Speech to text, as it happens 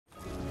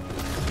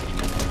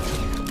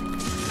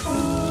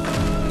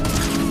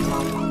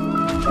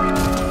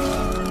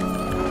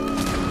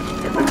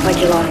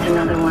you lost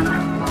another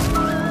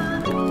one.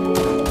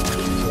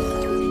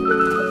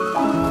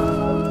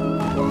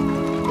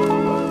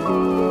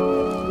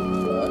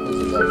 This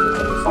is actually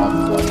kind of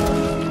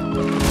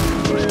soft.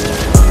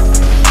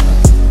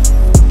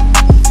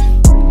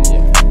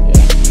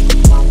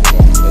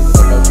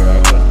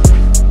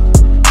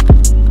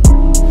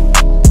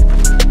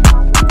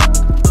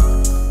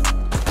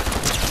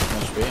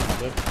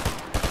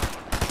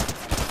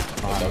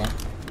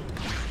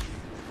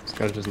 This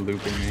guy's just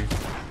looping me.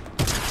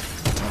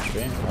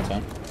 What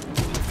time?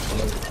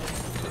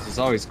 This is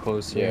always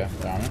close here.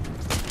 Yeah, down it.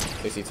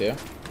 62.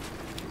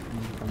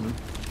 Coming.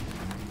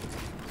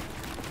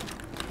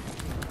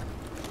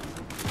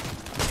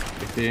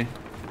 50.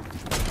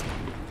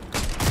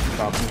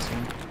 Top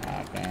missing.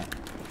 Okay.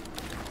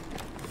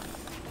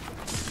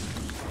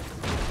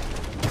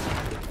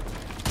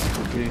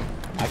 50.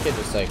 I could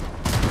just like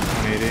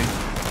 180.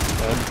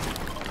 Dead.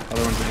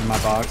 Other one's in my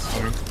box.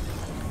 Sorry.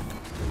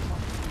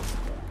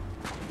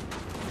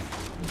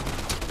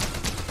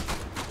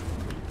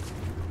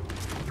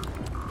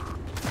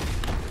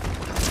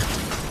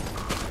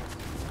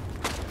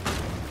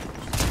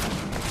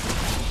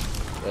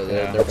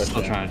 They're pushing.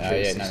 Still trying to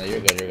chase. Yeah, no, you're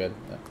good, you're good.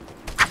 Yeah.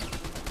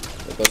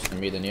 They're closer to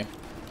me than you.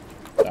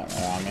 They're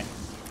on me.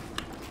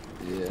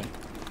 Yeah.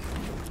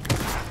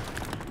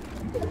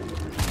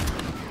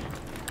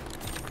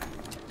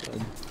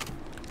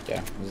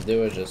 Yeah, this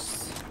dude was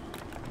just,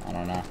 I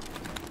don't know.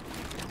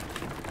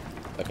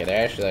 Okay, they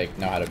actually like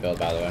know how to build,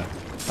 by the way.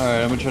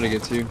 Alright, I'm gonna try to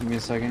get to you. Give me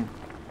a second.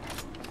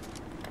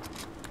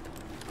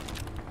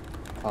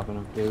 Popping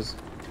up his.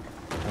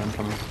 I'm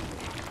coming.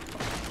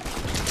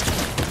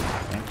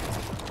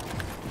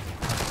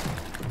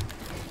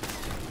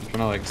 I'm trying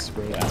to like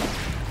spread out.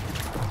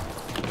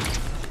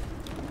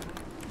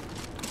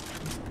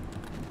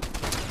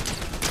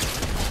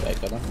 Okay,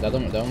 good one. The other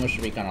one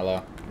should be kind of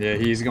low. Yeah,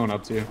 he's going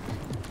up to you.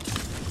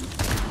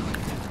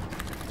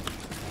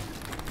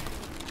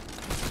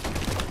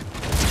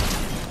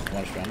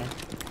 One should be on him.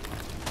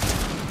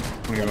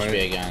 One One should be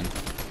right. again.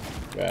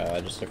 Yeah,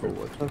 I just took her.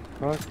 What the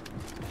fuck?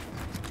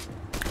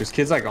 There's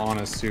kids like on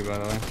us too, by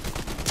the way.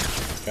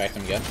 Cracked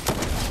him again.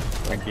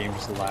 My game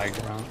just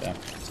lagged around. Yeah.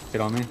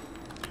 Hit on me.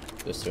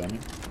 Just two on me.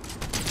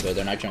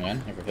 They're nitro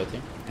again, here for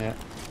 50. Yeah.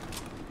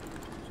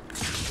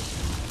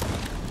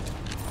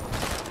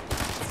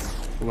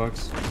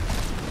 Lux.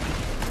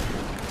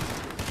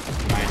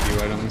 90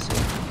 right on this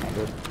one.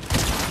 100.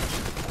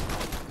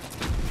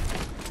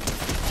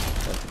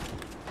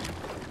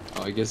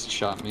 Oh, I guess he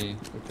shot me.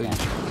 I think he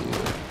shot me.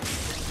 Yeah.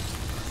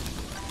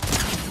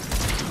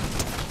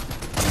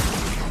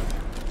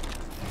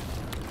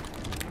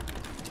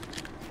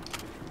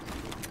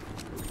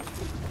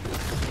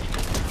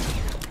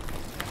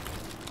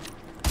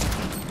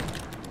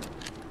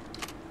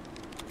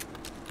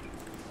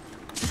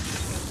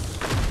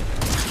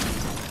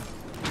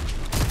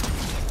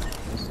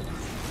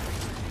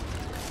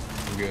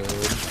 Good.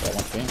 That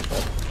one's being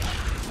but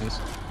Nice.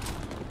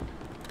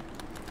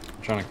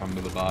 I'm trying to come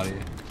to the body.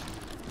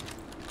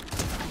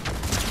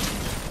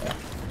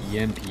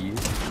 EMP.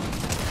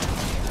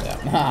 yeah.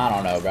 I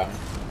don't know, bro.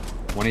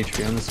 1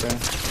 HP on this guy.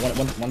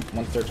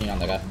 113 on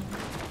the guy.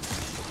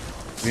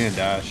 He's gonna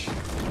dash.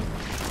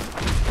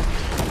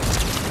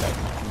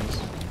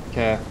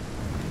 Okay.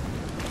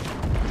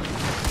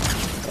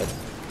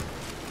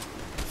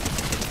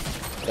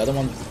 The other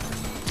one.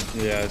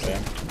 Yeah, it's Okay.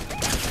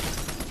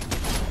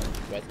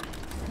 Wait.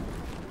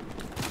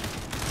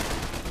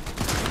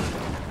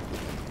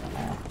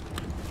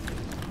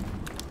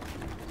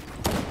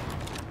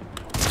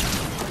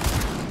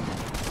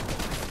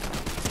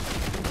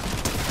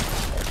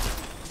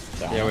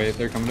 Yeah, wait,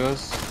 they're coming to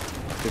us.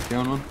 50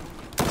 on one.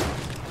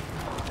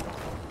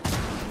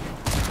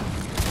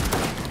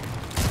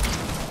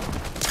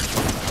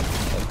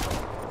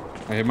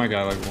 I hit my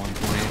guy like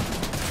 120.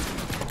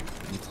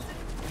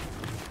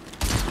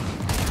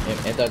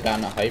 Ain't that guy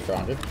in a height for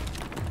 100?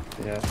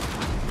 Yeah.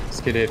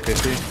 This kid hit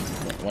 50.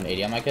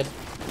 180 on my kid?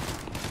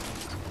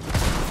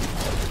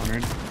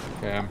 100.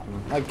 Okay, I'm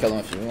coming. I'd kill him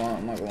if you want,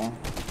 I'm not gonna lie.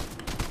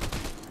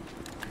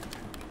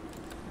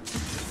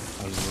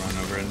 I'll just run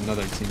over it.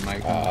 Another team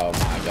might come. Oh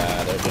my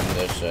god, they're doing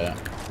this shit.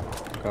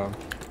 Oh,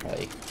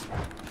 Like,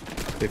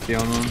 50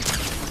 on one.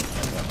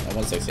 at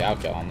 160, I'll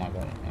kill him, I'm not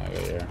gonna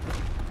go here.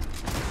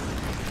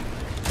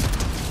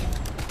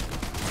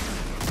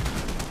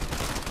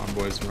 My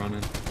boy's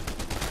running.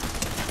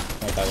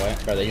 Wait that way.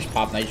 Bro, they just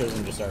pop nitros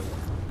and just start.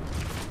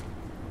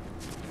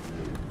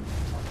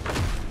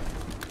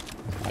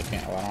 I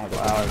can't, well, I don't know.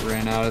 Wow, it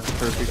ran out at the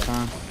perfect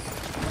time.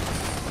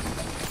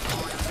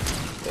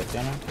 50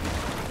 on him?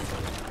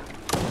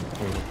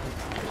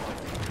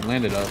 It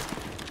landed up.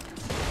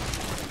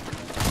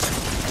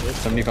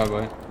 75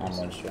 away. On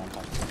one shot.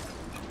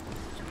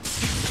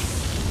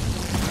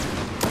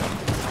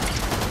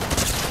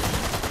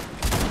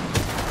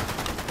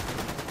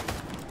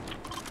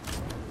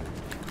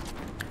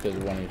 There's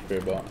one each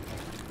beer bot.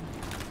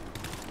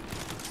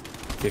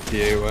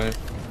 58 away.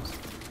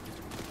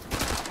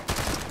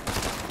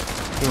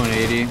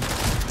 280.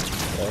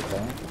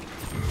 Okay.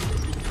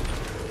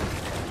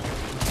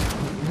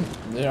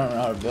 They don't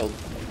know how to build.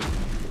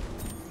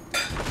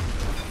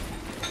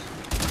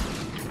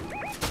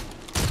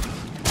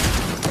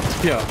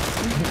 Yeah.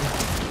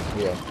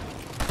 Yeah.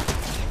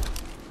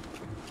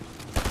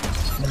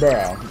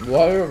 Bro,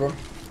 whatever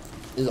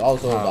is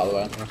also by the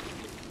way.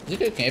 Is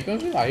it camping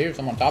with you? I hear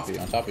someone on top of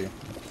you,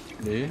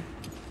 Do you?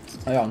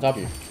 Oh, yeah, on top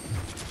of you.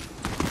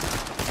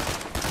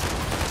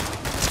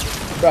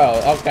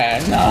 Bro,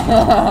 okay, no,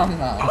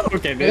 no.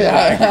 Okay, this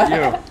guy,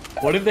 you.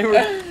 What if they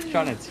were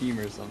trying to team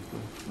or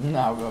something?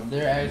 No, bro,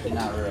 they're actually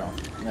not real.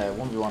 Yeah,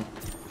 1v1.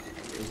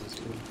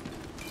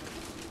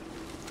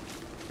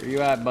 Where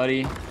you at,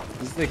 buddy?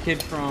 This is the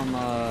kid from,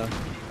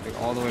 like,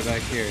 all the way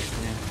back here.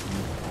 Yeah.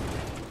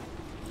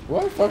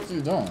 What the fuck are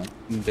you doing?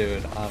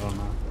 Dude, I don't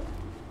know.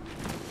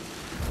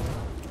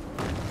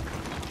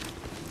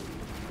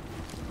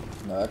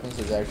 No, that means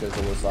it's actually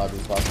the worst lobby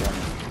possible.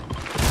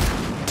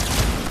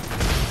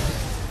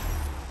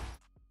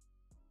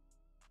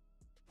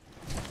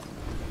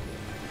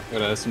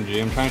 Got an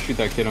SMG. I'm trying to shoot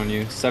that kid on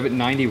you.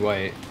 90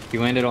 white. He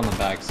landed on the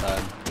back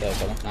side. Yeah,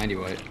 okay. 90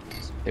 white.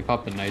 They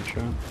popped the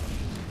nitro.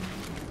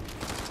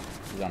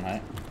 He's on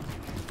height.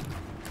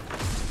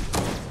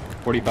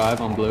 45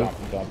 on blue.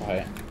 I'm going up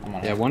height. I'm on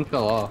height. Yeah, one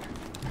fell off.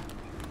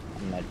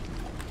 Can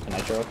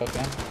I throw a cook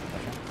down?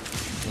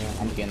 Yeah.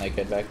 I'm getting that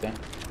kid back there.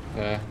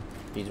 Yeah.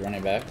 He's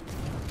running back.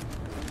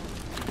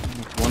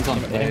 One's on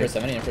In for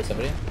 70, in for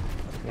 70.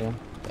 Yeah.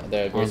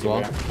 They're One's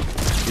well.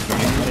 He's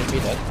running. What did he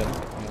dead?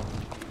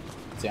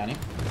 Is he on you?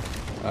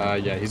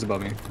 Yeah, he's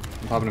above me.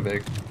 I'm popping a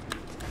big.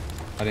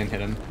 I didn't hit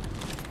him.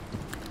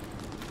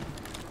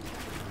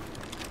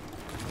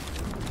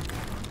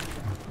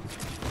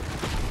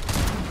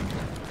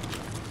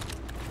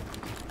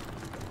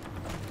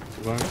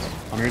 $2.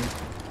 100.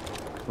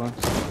 $2.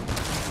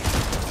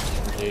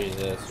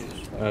 Jesus.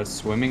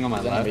 Swimming on my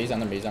left. He's on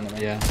the me.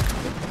 Yeah.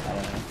 I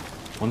don't know.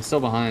 One's still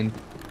behind.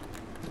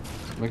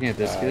 Looking at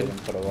this kid.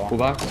 Put a wall. Full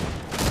box?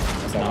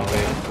 That's No, all.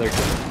 wait. They're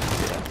good.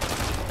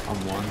 Yeah. I'm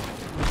one.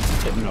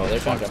 No, they're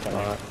trying to fuck jump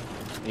on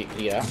me.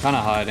 Yeah. I'm kind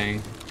of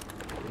hiding.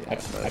 I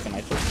can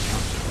nitro.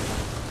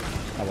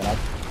 I went up.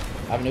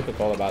 I have a new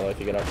Coca-Cola by the way if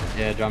you get up.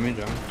 Yeah, drop me. I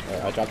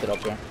dropped it up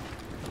here.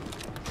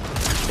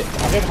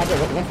 100,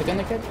 150 on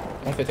the kid?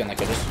 150 on the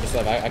kid, just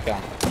live, I kill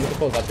him. You can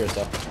pull it up to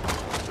yourself.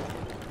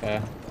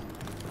 Okay.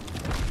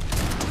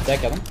 Did I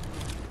kill him?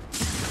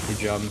 He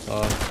jumped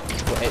off.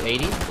 What,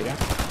 80? Yeah.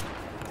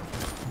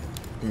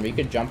 We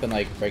could jump and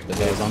like break the Yeah,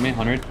 door. he's on me.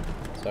 100.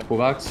 So. Full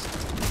box. Oh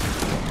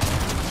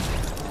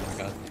my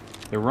god.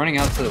 They're running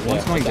out to the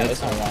one's going dead.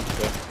 It's on one,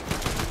 too.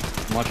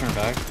 I'm watching her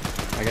back.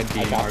 I got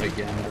DMR'd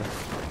again.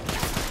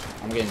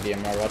 I'm getting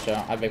DMR, watch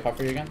out. I have big pop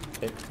for you again?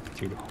 Okay.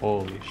 Dude,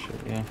 holy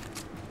shit, yeah.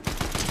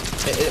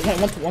 It went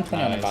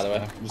 120 on him, by the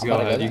way. Just go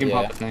ahead. You can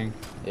pop the thing.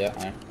 Yeah,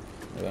 I am.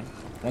 Really.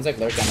 One's like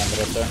lurking on that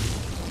middle, sir.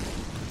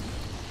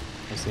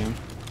 I see him.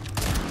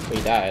 Oh,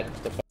 he died.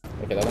 What the fuck?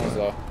 Okay, that one's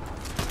low.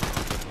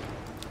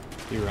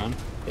 Do you run?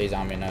 Yeah, he's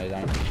on me now, he's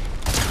on me.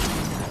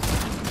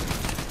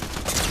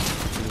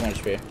 He's 1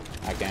 HP.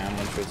 Okay, I'm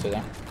 1 HP too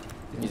though.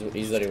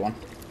 He's literally 1.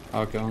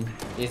 I'll kill him.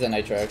 He's a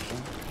nitro actually.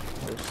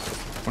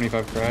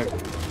 25 crack.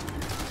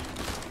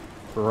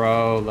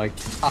 Bro, like,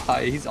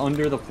 he's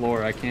under the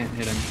floor. I can't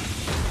hit him.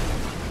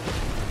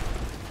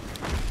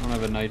 I don't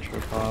have a nitro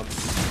pop.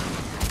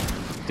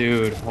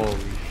 Dude, holy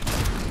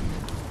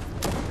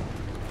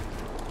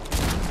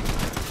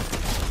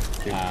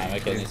shit.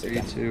 Okay, needs to 3,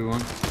 come. 2,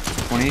 1.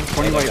 20,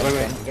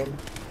 wait.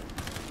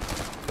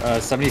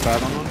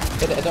 75 on one.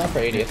 It's on for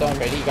 80, it's on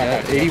for 80. You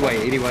got 80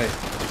 white.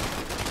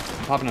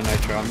 I'm popping a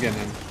nitro, I'm getting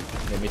in.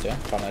 Yeah, me too.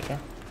 Pop nitro.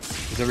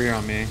 He's over here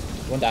on me.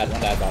 One died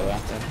by the way.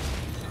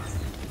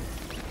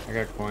 I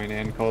got coin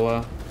and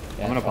cola.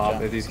 Yeah, I'm gonna pop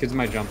out. it. These kids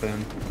might jump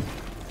in.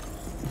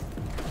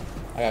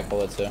 I got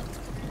cola too.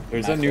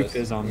 There's Max a new those.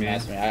 fizz on me. I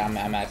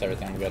maxed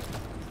everything, I'm good.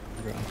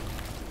 Okay.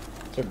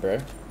 Is there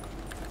bread?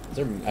 Is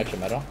there extra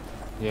metal?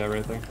 Yeah,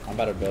 right there. I'm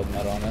about to build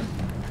metal on it.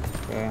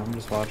 Okay, I'm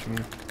just watching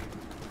it.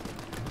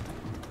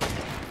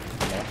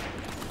 Yeah.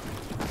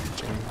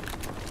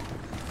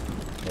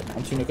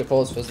 I'm 2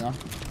 Nuka-Colas fizz now.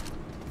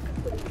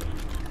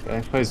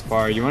 Okay, plays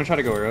far. You wanna try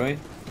to go early?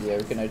 Yeah,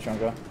 we can nitro and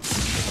go.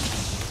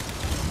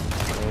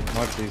 Okay,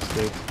 watch these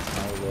kids.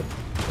 No, we're good.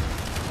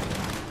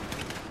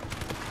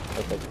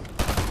 Perfect.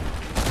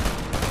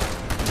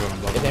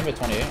 They aim at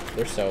 28.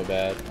 They're so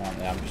bad.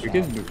 Yeah, I'm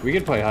just We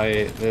could play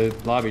high. The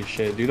lobby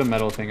shit. Do the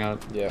metal thing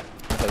up. Yeah.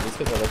 Okay, these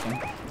kids are looking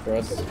for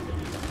us.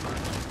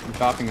 I'm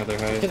chopping other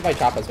These height. kids might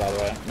chop us by the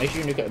way. Make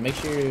sure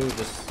you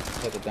just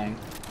hit the thing.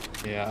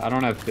 Yeah, I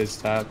don't have fizz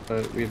tap,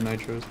 but we have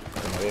nitros. I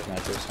don't know, we have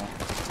nitros, so.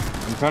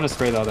 I'm trying to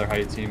spray the other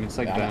height team. It's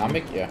like Yeah, them. I'm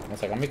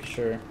making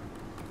sure.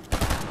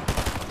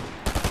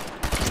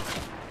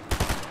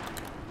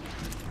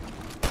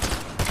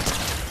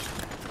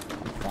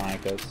 I'm flying,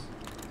 cuz.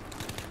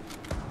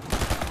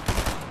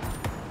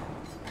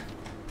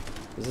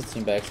 Is this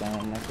team back on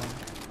one more thing?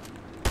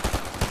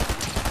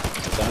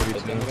 Is that what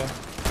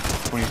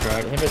 20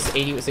 crack. Him is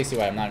 80 with 60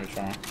 white, I'm not even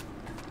trying.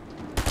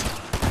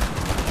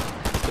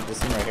 This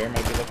team right here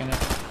might be looking at.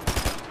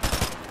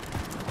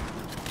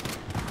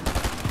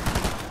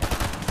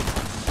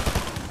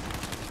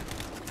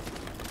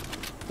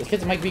 The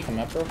kids might be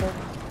coming up real quick.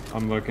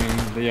 I'm looking.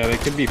 Yeah, they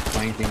could be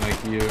flanking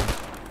like you.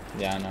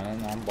 Yeah, no,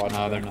 I'm watching.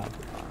 No, they're not.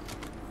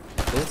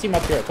 There's a team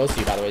up here close to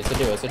you, by the way. It's a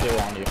duo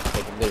on you.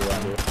 Like, they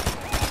run you.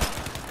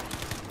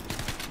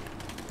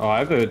 Oh, I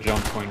have a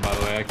jump point, by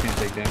the way. I can't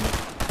take damage.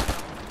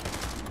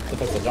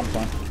 What's the jump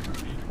point?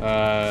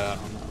 I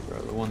don't know,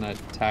 bro. The one that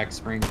tack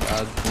spring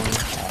god point.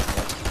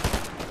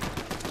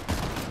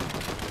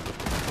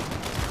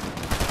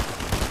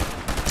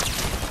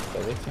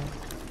 So, team?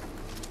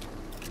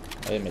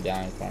 I hit me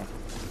down in front.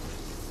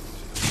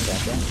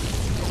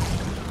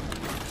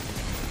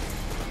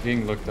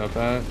 Being looked up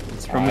at.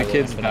 It's from the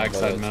kid's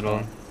backside middle.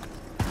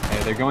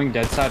 Hey, they're going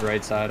dead side,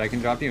 right side. I can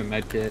drop you a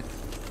med kit.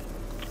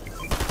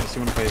 Unless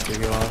you want to play for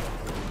heal off.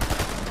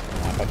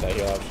 I'll pop that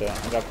heal off shit.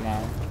 I'll drop him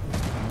out.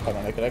 I'll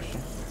probably make it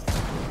extra.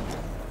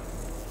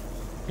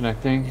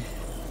 Connecting.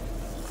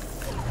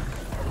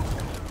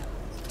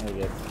 Very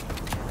good.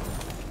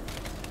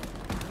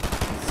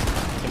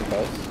 Too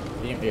close.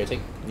 You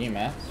need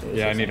mass?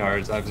 Yeah, I need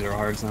hards. I have 0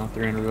 hards now.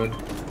 300 wood.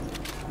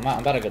 I'm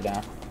about to go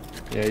down.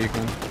 Yeah, you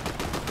can.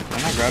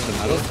 I'm not grabbing the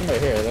metal. There's somebody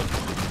here, look.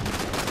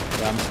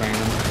 Yeah, I'm spraying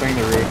them. Spraying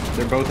the roof.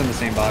 They're both in the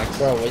same box.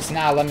 Bro, it's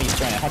not let me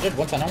spray 100,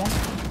 110 on one?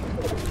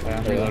 Yeah,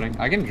 I'm reloading.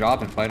 I can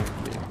drop and fight him.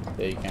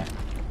 Yeah, you can.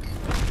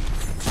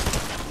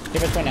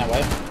 Keep it swing that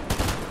way.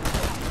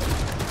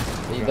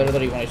 He's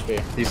literally 1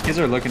 HP. These kids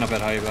are looking up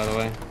at height, by the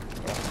way.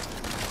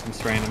 I'm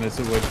spraying them. It's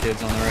the wood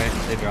kids on the right.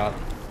 They drop.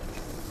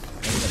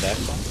 In the back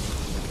one.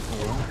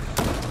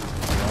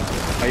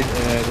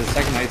 The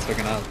second height's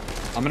looking up.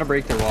 I'm gonna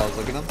break their walls.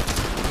 Look at them.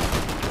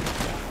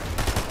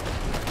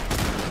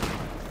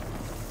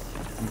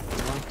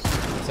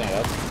 Setting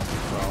up.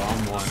 Bro,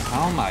 I'm one.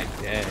 How am I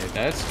dead?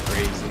 That's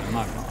crazy. I'm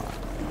not gonna lie.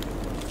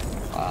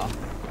 Wow.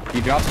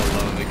 He dropped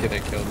below the kid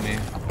that killed me.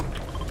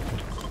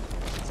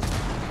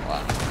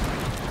 Wow.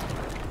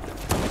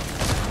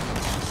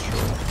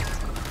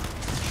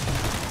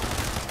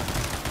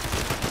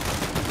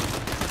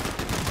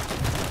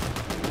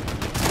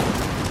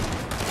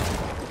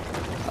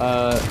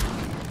 Uh,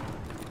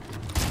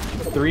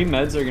 3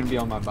 meds are gonna be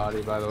on my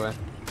body, by the way.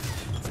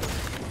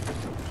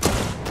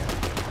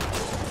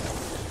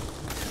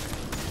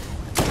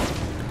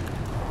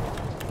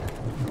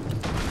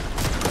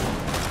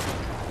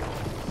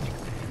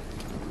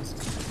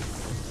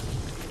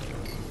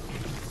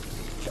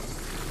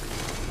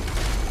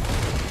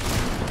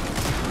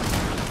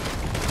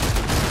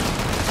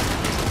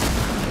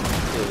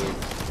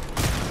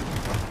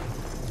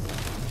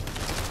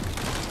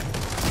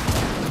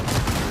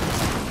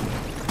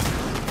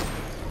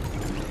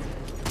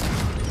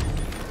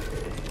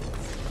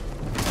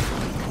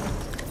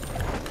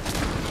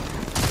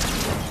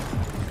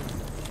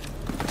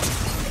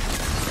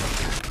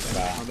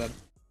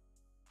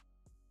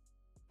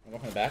 I'm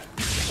going back.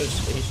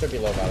 He should be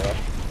low, by the way.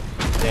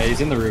 Yeah,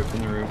 he's in the roof,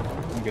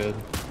 I'm good.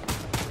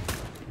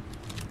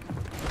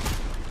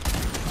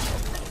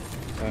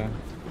 Okay.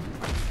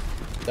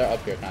 They're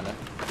up here, kinda.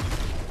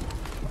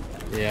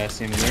 Yeah, I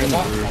see him. They're in the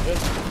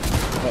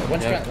roof.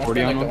 One's Yeah,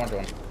 40 on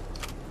one.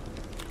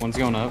 One's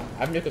going up. I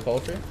have nuke a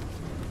poultry.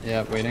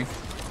 Yeah, waiting.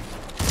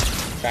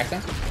 Crack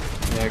them.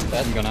 Yeah,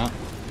 I'm going out.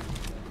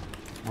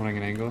 Wanting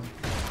an angle.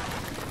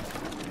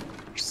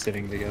 We're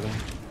sitting together.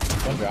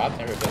 One dropped,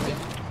 never 50.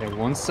 Yeah,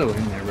 one's still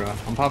in there, bro.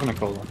 I'm popping a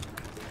cola.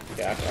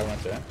 Yeah, I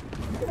went to it.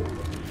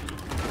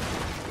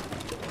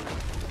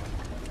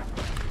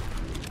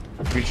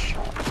 Reach.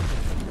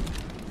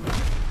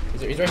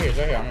 He's right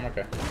here, I'm on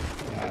marker.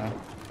 Yeah.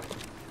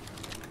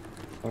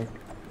 Fuck.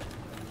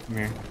 Come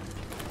here.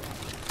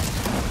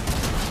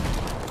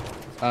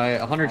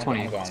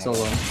 120. Still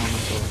low.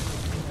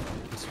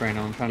 I'm spraying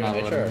him. I'm trying not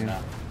to let him in.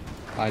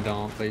 I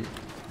don't, but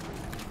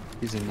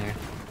he's in there.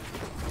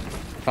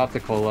 Pop the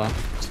cola.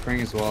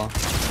 Spring as well.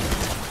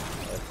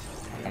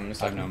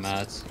 I have no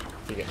mats.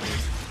 You get me.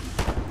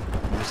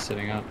 I'm just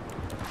sitting up.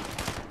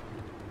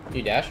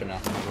 You dash or no? No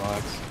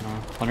blocks. No.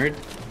 100?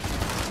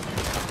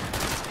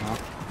 No.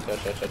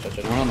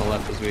 Shut. One on the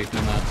left is weak.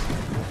 No mats.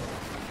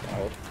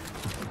 Hold.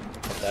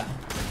 What's that?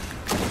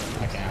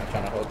 I can't. I'm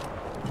trying to hold.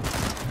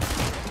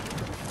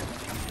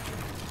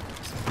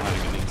 Not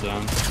even in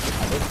zone.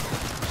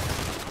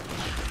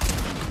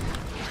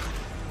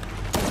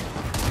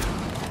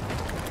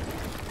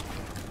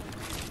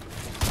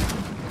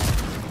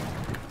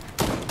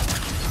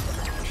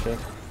 Shit.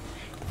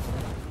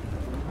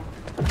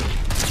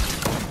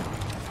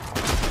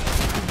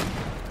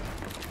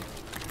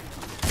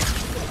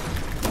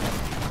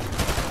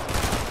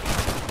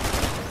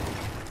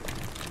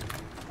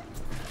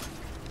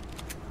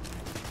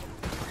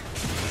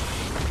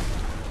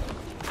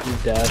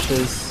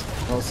 Dashes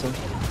also.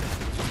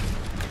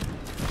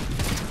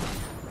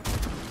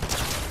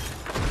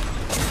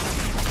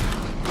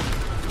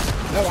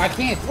 No, I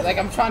can't. Like,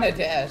 I'm trying to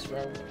dash,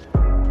 bro.